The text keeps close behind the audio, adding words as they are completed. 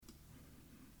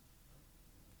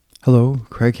Hello,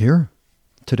 Craig here.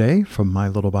 Today, from my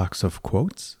little box of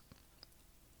quotes,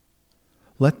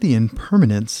 let the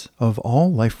impermanence of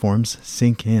all life forms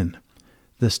sink in.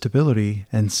 The stability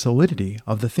and solidity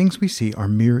of the things we see are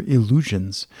mere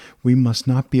illusions. We must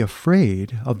not be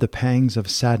afraid of the pangs of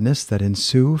sadness that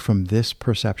ensue from this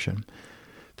perception.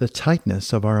 The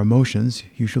tightness of our emotions,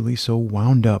 usually so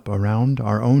wound up around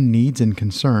our own needs and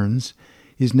concerns,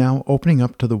 is now opening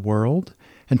up to the world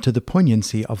and to the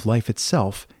poignancy of life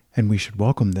itself, and we should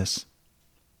welcome this.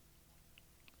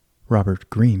 Robert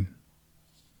Greene.